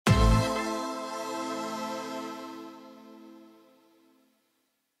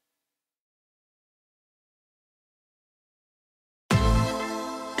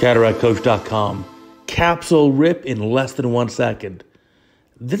CataractCoach.com. Capsule rip in less than 1 second.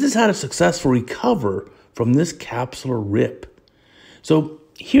 This is how to successfully recover from this capsular rip. So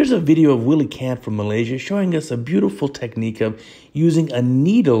here's a video of Willie Kant from Malaysia showing us a beautiful technique of using a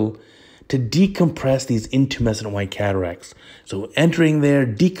needle to decompress these intumescent white cataracts. So entering there,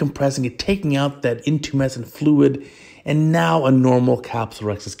 decompressing it, taking out that intumescent fluid, and now a normal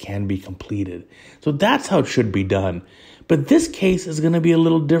capsulorhexis can be completed. So that's how it should be done. But this case is going to be a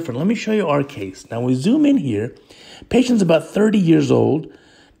little different. Let me show you our case. Now we zoom in here. Patient's about 30 years old,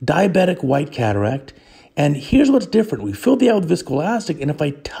 diabetic white cataract. And here's what's different. We filled the eye with viscoelastic, and if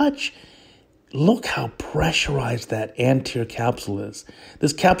I touch, look how pressurized that anterior capsule is.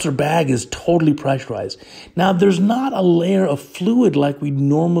 This capsular bag is totally pressurized. Now, there's not a layer of fluid like we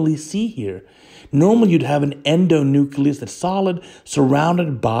normally see here. Normally, you'd have an endonucleus that's solid,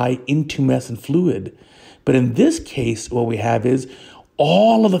 surrounded by intumescent fluid. But in this case, what we have is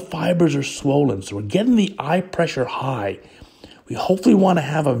all of the fibers are swollen. So we're getting the eye pressure high. We hopefully want to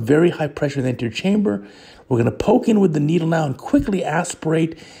have a very high pressure in the anterior chamber. We're going to poke in with the needle now and quickly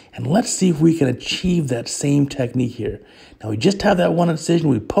aspirate. And let's see if we can achieve that same technique here. Now we just have that one incision.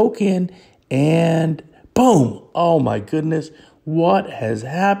 We poke in and boom. Oh my goodness. What has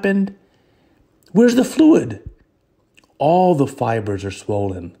happened? Where's the fluid? All the fibers are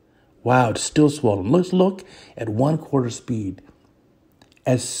swollen. Wow, it's still swollen. Let's look at 1/4 speed.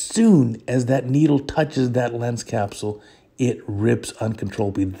 As soon as that needle touches that lens capsule, it rips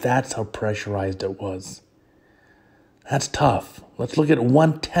uncontrollably. That's how pressurized it was. That's tough. Let's look at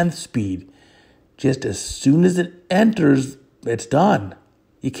 1/10 speed. Just as soon as it enters, it's done.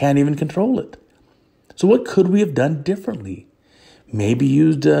 You can't even control it. So what could we have done differently? Maybe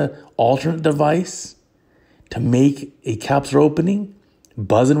used an alternate device to make a capsular opening?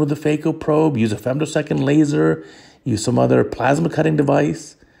 Buzz in with the phaco probe, use a femtosecond laser, use some other plasma cutting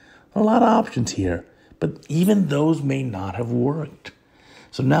device. A lot of options here, but even those may not have worked.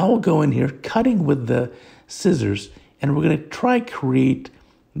 So now we'll go in here, cutting with the scissors, and we're going to try create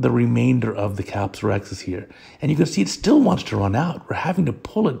the remainder of the capsulorhexis here. And you can see it still wants to run out. We're having to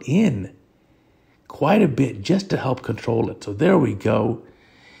pull it in quite a bit just to help control it. So there we go.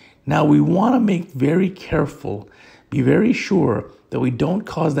 Now we want to make very careful, be very sure that we don't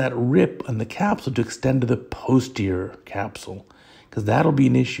cause that rip on the capsule to extend to the posterior capsule, because that'll be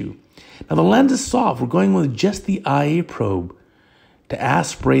an issue. Now the lens is soft. We're going with just the IA probe to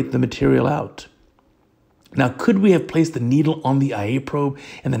aspirate the material out. Now, could we have placed the needle on the IA probe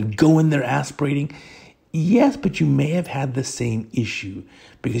and then go in there aspirating? Yes, but you may have had the same issue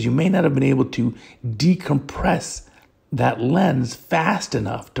because you may not have been able to decompress that lens fast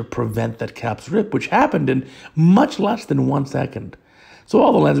enough to prevent that capsule rip, which happened in much less than 1 second. So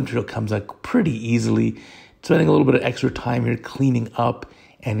all the lens material comes out pretty easily. Spending a little bit of extra time here cleaning up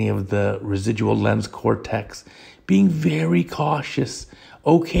any of the residual lens cortex. Being very cautious.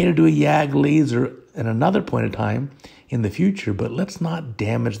 Okay to do a YAG laser at another point in time in the future, but let's not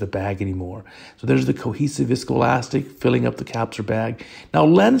damage the bag anymore. So there's the cohesive viscoelastic filling up the capsular bag. Now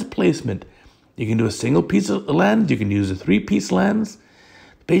lens placement. You can do a single piece of lens. You can use a 3-piece lens.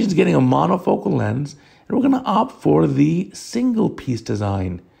 The patient's getting a monofocal lens, and we're going to opt for the single-piece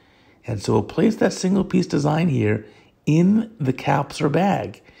design. And so we'll place that single-piece design here in the capsular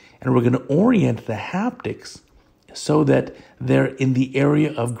bag, and we're going to orient the haptics so that they're in the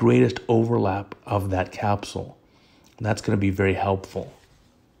area of greatest overlap of that capsule. And that's going to be very helpful.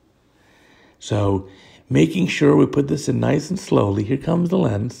 So making sure we put this in nice and slowly. Here comes the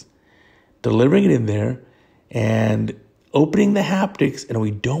lens. Delivering it in there and opening the haptics, and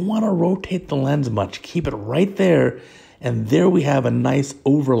we don't want to rotate the lens much. Keep it right there, and there we have a nice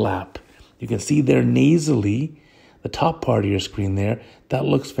overlap. You can see there nasally, the top part of your screen there. That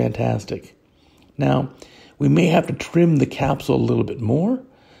looks fantastic. Now, we may have to trim the capsule a little bit more.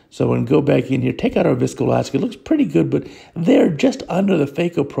 So we're going to go back in here, take out our viscoelastic. It looks pretty good, but there, just under the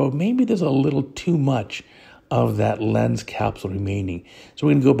phaco probe, maybe there's a little too much of that lens capsule remaining. So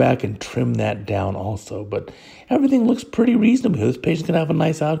we're going to go back and trim that down also. But everything looks pretty reasonable. This patient's going to have a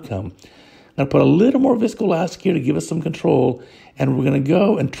nice outcome. I'm going to put a little more viscoelastic here to give us some control. And we're going to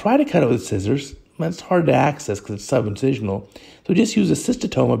go and try to cut it with scissors. That's hard to access because it's subincisional. So just use a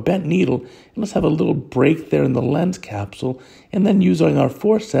cystotome, a bent needle, and let's have a little break there in the lens capsule. And then using our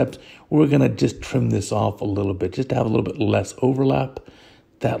forceps, we're going to just trim this off a little bit, just to have a little bit less overlap.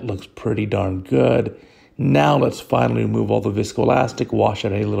 That looks pretty darn good. Now let's finally remove all the viscoelastic, wash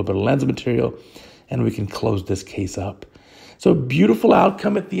out a little bit of lens material, and we can close this case up. So beautiful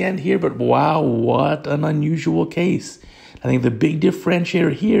outcome at the end here, but wow, what an unusual case. I think the big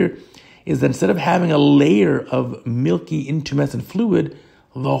differentiator here is that instead of having a layer of milky intumescent fluid,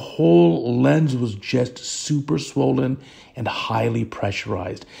 The whole lens was just super swollen and highly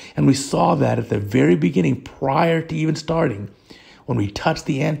pressurized. And we saw that at the very beginning, prior to even starting. When we touched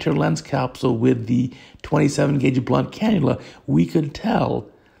the anterior lens capsule with the 27 gauge blunt cannula, we could tell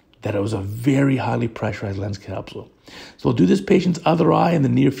that it was a very highly pressurized lens capsule. So we'll do this patient's other eye in the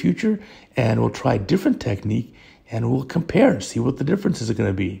near future, and we'll try a different technique, and we'll compare and see what the differences are going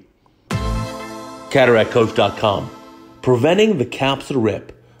to be. CataractCoach.com. Preventing the capsular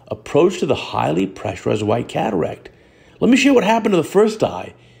rip. Approach to the highly pressurized white cataract. Let me show you what happened to the first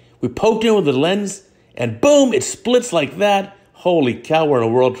eye. We poked in with the lens, and boom, it splits like that. Holy cow, we're in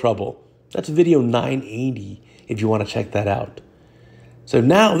a world of trouble. That's video 980 if you want to check that out. So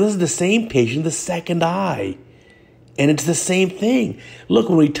now this is the same patient, the second eye. And it's the same thing. Look,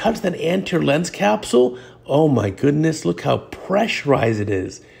 when we touch that anterior lens capsule, oh my goodness, look how pressurized it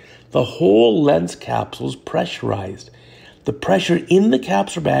is. The whole lens capsule is pressurized. The pressure in the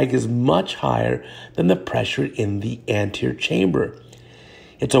capsular bag is much higher than the pressure in the anterior chamber.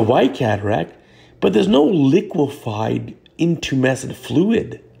 It's a white cataract, but there's no liquefied intumescent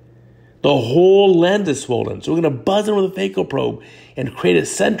fluid. The whole lens is swollen. So we're going to buzz in with a phaco probe and create a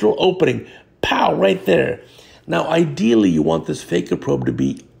central opening. Pow, right there. Now, ideally, you want this phaco probe to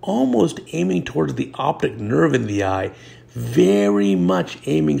be almost aiming towards the optic nerve in the eye, very much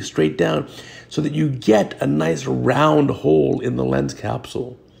aiming straight down so that you get a nice round hole in the lens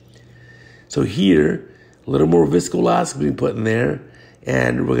capsule. So here, a little more viscoelastic being put in there,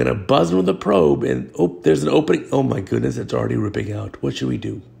 and we're going to buzz in with the probe, and oh, there's an opening. Oh my goodness, it's already ripping out. What should we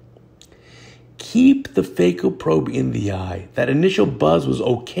do? Keep the phaco probe in the eye. That initial buzz was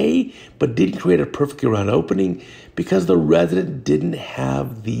okay, but didn't create a perfectly round opening because the resident didn't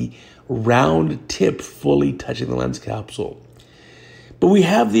have the round tip fully touching the lens capsule. But we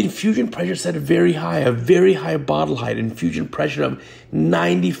have the infusion pressure set very high, a very high bottle height, infusion pressure of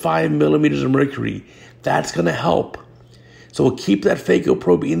 95 millimeters of mercury. That's going to help. So we'll keep that phaco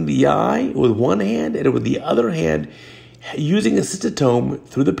probe in the eye with one hand, and with the other hand, using a cystotome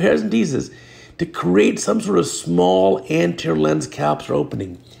through the paracentesis to create some sort of small anterior lens capsular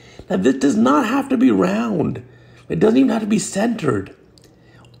opening. Now, this does not have to be round. It doesn't even have to be centered.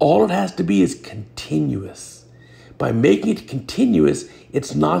 All it has to be is continuous. By making it continuous,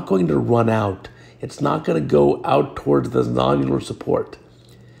 it's not going to run out. It's not going to go out towards the nodular support.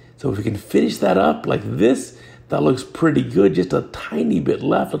 So if we can finish that up like this, that looks pretty good. Just a tiny bit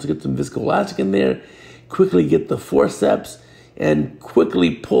left. Let's get some viscoelastic in there. Quickly get the forceps and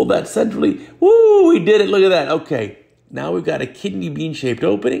quickly pull that centrally. Woo, we did it. Look at that. Okay, now we've got a kidney bean-shaped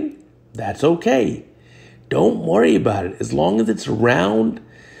opening. That's okay. Don't worry about it. As long as it's round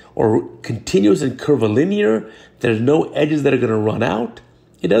or continuous and curvilinear, there's no edges that are going to run out.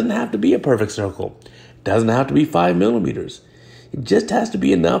 It doesn't have to be a perfect circle. It doesn't have to be 5 millimeters. It just has to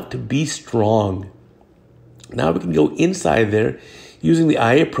be enough to be strong. Now we can go inside there using the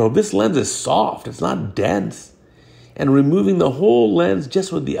IA probe. This lens is soft. It's not dense. And removing the whole lens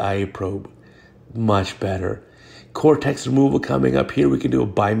just with the IA probe. Much better. Cortex removal coming up here. We can do a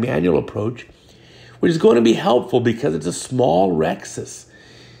bimanual approach, which is going to be helpful because it's a small rhexis.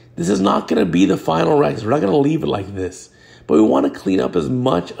 This is not going to be the final rhexis. We're not going to leave it like this. But we want to clean up as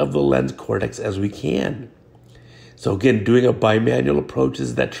much of the lens cortex as we can. So again, doing a bimanual approach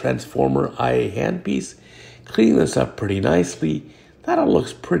is that transformer IA handpiece. Cleaning this up pretty nicely. That all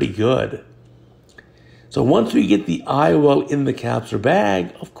looks pretty good. So once we get the eye well in the capsular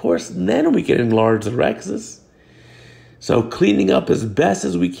bag, of course, then we can enlarge the rhexis. So cleaning up as best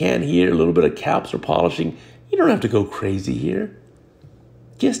as we can here, a little bit of capsular polishing. You don't have to go crazy here.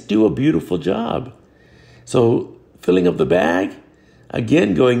 Just do a beautiful job. So filling up the bag,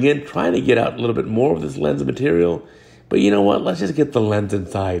 again, going in, trying to get out a little bit more of this lens material. But you know what? Let's just get the lens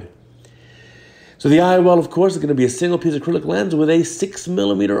inside. So the eye well, of course, is going to be a single piece acrylic lens with a 6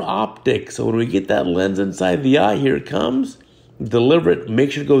 millimeter optic. So when we get that lens inside the eye, here it comes. Deliver it,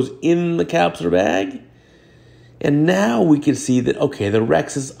 make sure it goes in the capsular bag. And now we can see that, okay, the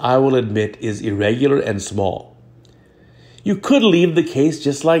rhexis, I will admit, is irregular and small. You could leave the case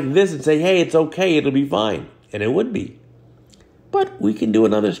just like this and say, hey, it's okay, it'll be fine. And it would be. But we can do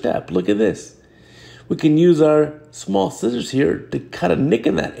another step. Look at this. We can use our small scissors here to cut a nick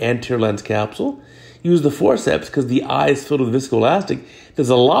in that anterior lens capsule. Use the forceps because the eye is filled with viscoelastic. There's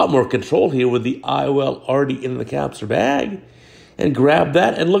a lot more control here with the eye well already in the capsular bag. And grab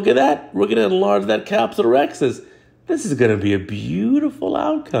that, and look at that. We're going to enlarge that capsulorhexis. This is going to be a beautiful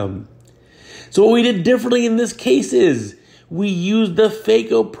outcome. So what we did differently in this case is we used the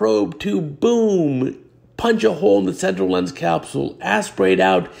phaco probe to, boom, punch a hole in the central lens capsule, aspirate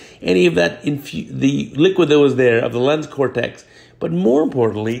out any of that the liquid that was there of the lens cortex. but more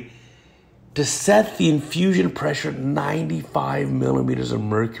importantly, to set the infusion pressure at 95 millimeters of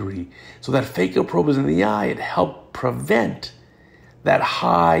mercury. So that phaco probe is in the eye. It helped prevent that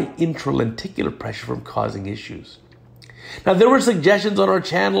high intralenticular pressure from causing issues. Now, there were suggestions on our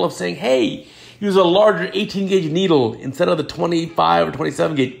channel of saying, hey, use a larger 18 gauge needle instead of the 25 or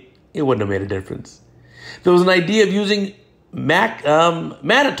 27 gauge. It wouldn't have made a difference. There was an idea of using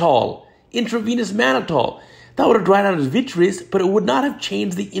mannitol, intravenous mannitol. That would have dried out his vitreous, but it would not have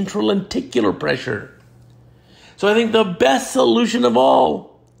changed the intralenticular pressure. So I think the best solution of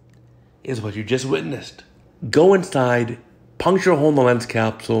all is what you just witnessed. Go inside, puncture a hole in the lens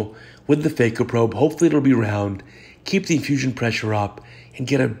capsule with the phaco probe. Hopefully it'll be round. Keep the infusion pressure up and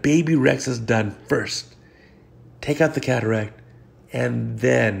get a baby rhexis done first. Take out the cataract, and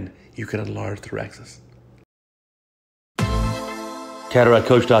then you can enlarge the rhexis.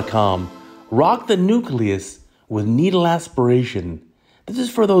 CataractCoach.com. Rock the nucleus with needle aspiration. This is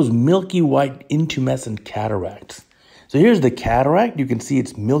for those milky white intumescent cataracts. So here's the cataract. You can see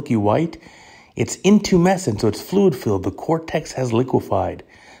it's milky white. It's intumescent, so it's fluid filled. The cortex has liquefied.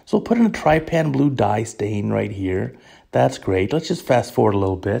 So we'll put in a trypan blue dye stain right here. That's great. Let's just fast forward a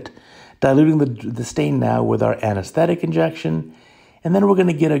little bit. Diluting the stain now with our anesthetic injection. And then we're going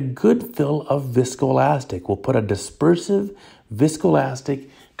to get a good fill of viscoelastic. We'll put a dispersive viscoelastic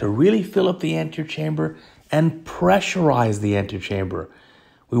to really fill up the anterior chamber and pressurize the anterior chamber.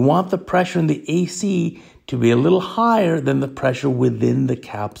 We want the pressure in the AC to be a little higher than the pressure within the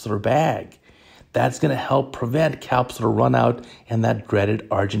capsular bag. That's going to help prevent capsular runout and that dreaded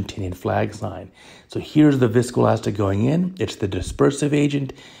Argentinian flag sign. So here's the viscoelastic going in. It's the dispersive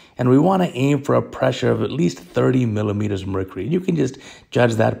agent. And we want to aim for a pressure of at least 30 millimeters of mercury. You can just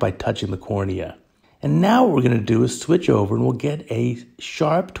judge that by touching the cornea. And now what we're going to do is switch over and we'll get a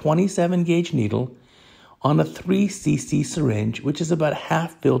sharp 27 gauge needle on a 3 cc syringe, which is about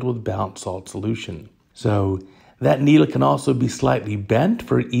half filled with bound salt solution. So that needle can also be slightly bent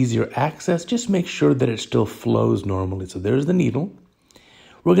for easier access. Just make sure that it still flows normally. So there's the needle.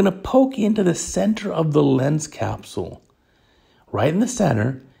 We're going to poke into the center of the lens capsule, right in the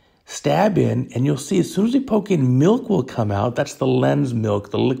center. Stab in, and you'll see as soon as we poke in, milk will come out. That's the lens milk,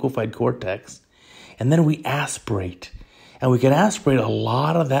 the liquefied cortex. And then we aspirate. And we can aspirate a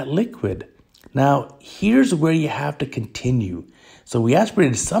lot of that liquid. Now, here's where you have to continue. So we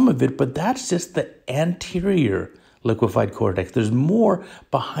aspirated some of it, but that's just the anterior liquefied cortex. There's more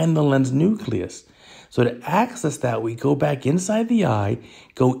behind the lens nucleus. So to access that, we go back inside the eye,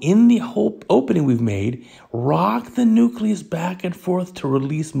 go in the whole opening we've made, rock the nucleus back and forth to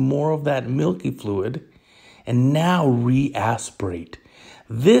release more of that milky fluid, and now re-aspirate.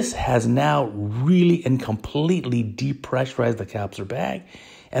 This has now really and completely depressurized the capsular bag,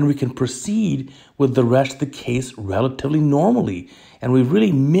 and we can proceed with the rest of the case relatively normally. And we've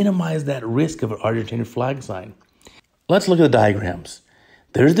really minimized that risk of an Argentinian flag sign. Let's look at the diagrams.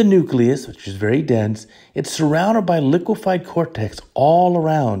 There's the nucleus, which is very dense. It's surrounded by liquefied cortex all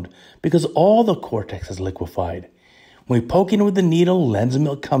around because all the cortex is liquefied. When we poke in with the needle, lens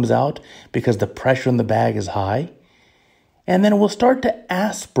milk comes out because the pressure in the bag is high. And then we'll start to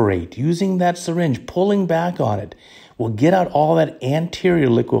aspirate using that syringe, pulling back on it. We'll get out all that anterior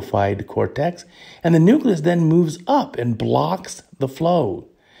liquefied cortex, and the nucleus then moves up and blocks the flow.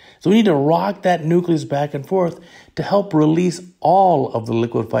 So we need to rock that nucleus back and forth to help release all of the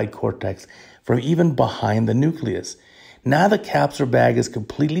liquefied cortex from even behind the nucleus. Now the capsular bag is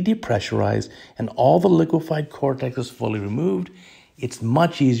completely depressurized and all the liquefied cortex is fully removed. It's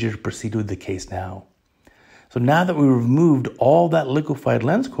much easier to proceed with the case now. So now that we've removed all that liquefied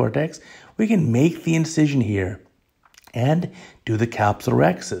lens cortex, we can make the incision here and do the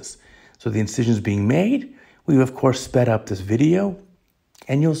capsulorhexis. So the incision is being made. We've of course sped up this video.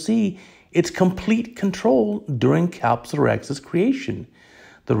 And you'll see it's complete control during capsulorhexis creation.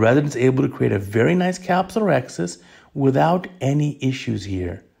 The resident's able to create a very nice capsulorhexis without any issues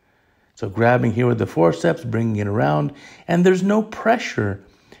here. So grabbing here with the forceps, bringing it around, and there's no pressure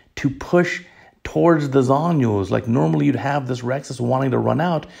to push towards the zonules like normally you'd have this rhexis wanting to run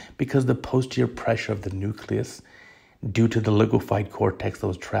out because the posterior pressure of the nucleus due to the liquefied cortex that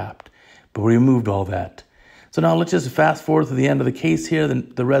was trapped. But we removed all that. So now let's just fast forward to the end of the case here.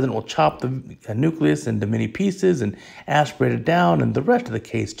 The resident will chop the nucleus into many pieces and aspirate it down, and the rest of the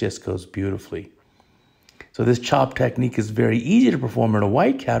case just goes beautifully. So this chop technique is very easy to perform in a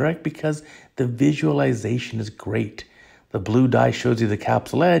white cataract because the visualization is great. The blue dye shows you the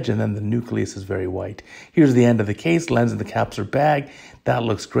capsule edge, and then the nucleus is very white. Here's the end of the case, lens in the capsular bag. That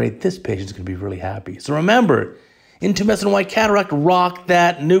looks great. This patient's going to be really happy. So remember, intumescent white cataract, rock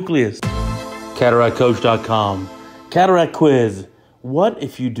that nucleus. CataractCoach.com. Cataract quiz. What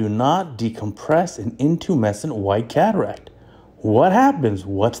if you do not decompress an intumescent white cataract? What happens?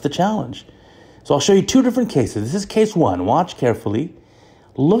 What's the challenge? So I'll show you two different cases. This is case one. Watch carefully.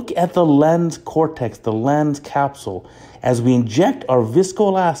 Look at the lens cortex, the lens capsule. As we inject our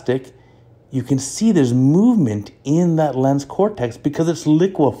viscoelastic, you can see there's movement in that lens cortex because it's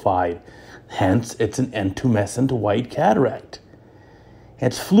liquefied. Hence, it's an intumescent white cataract.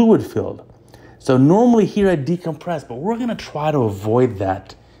 It's fluid-filled. So normally here I decompress, but we're going to try to avoid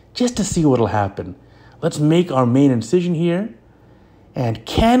that just to see what will happen. Let's make our main incision here. And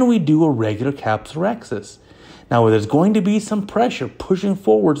can we do a regular capsulorhexis? Now, there's going to be some pressure pushing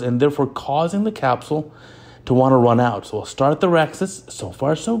forwards and therefore causing the capsule to want to run out. So we'll start the rhexis. So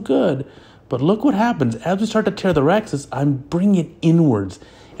far, so good. But look what happens. As we start to tear the rhexis, I'm bringing it inwards.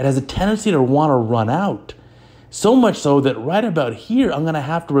 It has a tendency to want to run out. So much so that right about here, I'm going to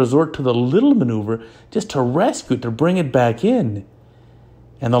have to resort to the little maneuver just to rescue it, to bring it back in.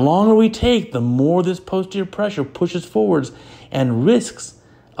 And the longer we take, the more this posterior pressure pushes forwards and risks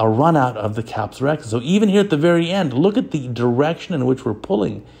a run out of the capsulorhexis. So even here at the very end, look at the direction in which we're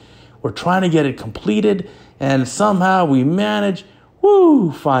pulling. We're trying to get it completed, and somehow we manage.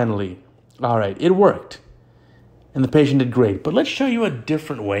 Woo, finally. All right, it worked. And the patient did great. But let's show you a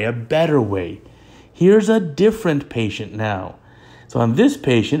different way, a better way. Here's a different patient now. So on this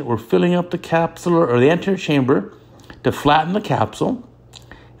patient, we're filling up the capsular or the anterior chamber to flatten the capsule.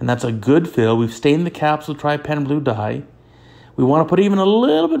 And that's a good fill. We've stained the capsule trypan blue dye. We want to put even a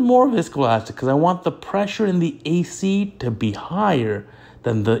little bit more viscoelastic because I want the pressure in the AC to be higher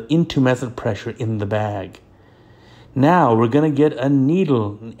than the intumescent pressure in the bag. Now we're going to get a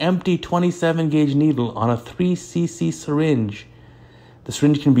needle, an empty 27 gauge needle on a 3 cc syringe. The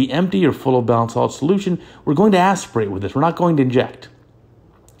syringe can be empty or full of balanced salt solution. We're going to aspirate with this. We're not going to inject.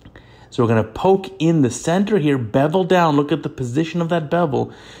 So we're going to poke in the center here, bevel down. Look at the position of that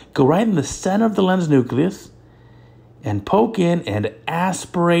bevel. Go right in the center of the lens nucleus and poke in and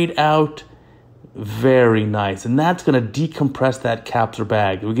aspirate out. Very nice. And that's going to decompress that capsular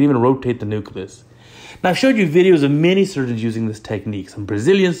bag. We can even rotate the nucleus. Now, I've showed you videos of many surgeons using this technique. Some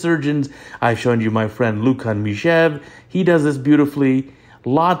Brazilian surgeons. I've shown you my friend Lukan Michev. He does this beautifully.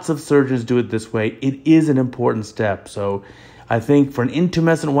 Lots of surgeons do it this way. It is an important step. So I think for an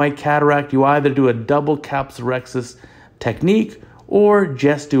intumescent white cataract, you either do a double capsulorhexis technique or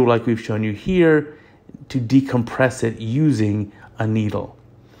just do like we've shown you here to decompress it using a needle.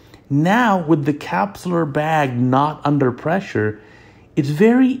 Now, with the capsular bag not under pressure, it's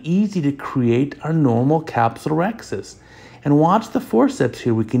very easy to create our normal capsulorhexis. And watch the forceps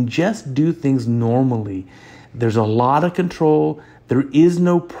here. We can just do things normally. There's a lot of control. There is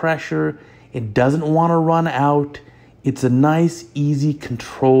no pressure. It doesn't want to run out. It's a nice, easy,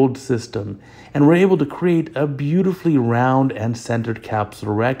 controlled system. And we're able to create a beautifully round and centered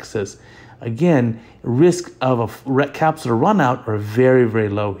capsulorhexis. Again, risk of a capsular run out are very, very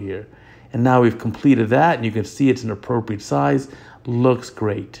low here. And now we've completed that, and you can see it's an appropriate size. Looks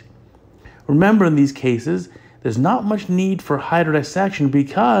great. Remember, in these cases, there's not much need for hydrodissection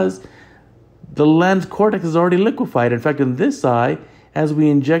because the lens cortex is already liquefied. In fact, in this eye, as we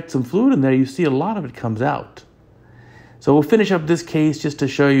inject some fluid in there, you see a lot of it comes out. So we'll finish up this case just to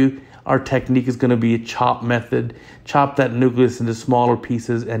show you our technique is going to be a chop method. Chop that nucleus into smaller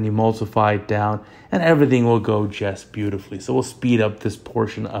pieces and emulsify it down, and everything will go just beautifully. So we'll speed up this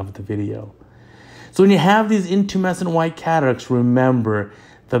portion of the video. So when you have these intumescent white cataracts, remember,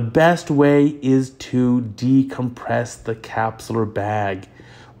 the best way is to decompress the capsular bag.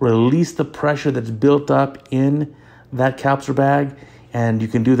 Release the pressure that's built up in that capsular bag, and you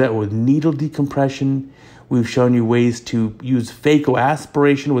can do that with needle decompression. We've shown you ways to use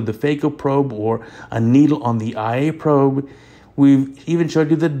phacoaspiration with the phaco probe or a needle on the IA probe. We've even showed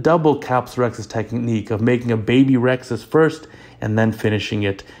you the double capsulorhexis technique of making a baby rhexis first and then finishing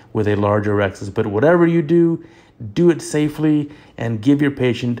it with a larger rhexis. But whatever you do, do it safely and give your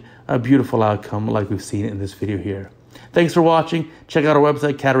patient a beautiful outcome like we've seen in this video here. Thanks for watching. Check out our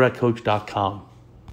website, CataractCoach.com.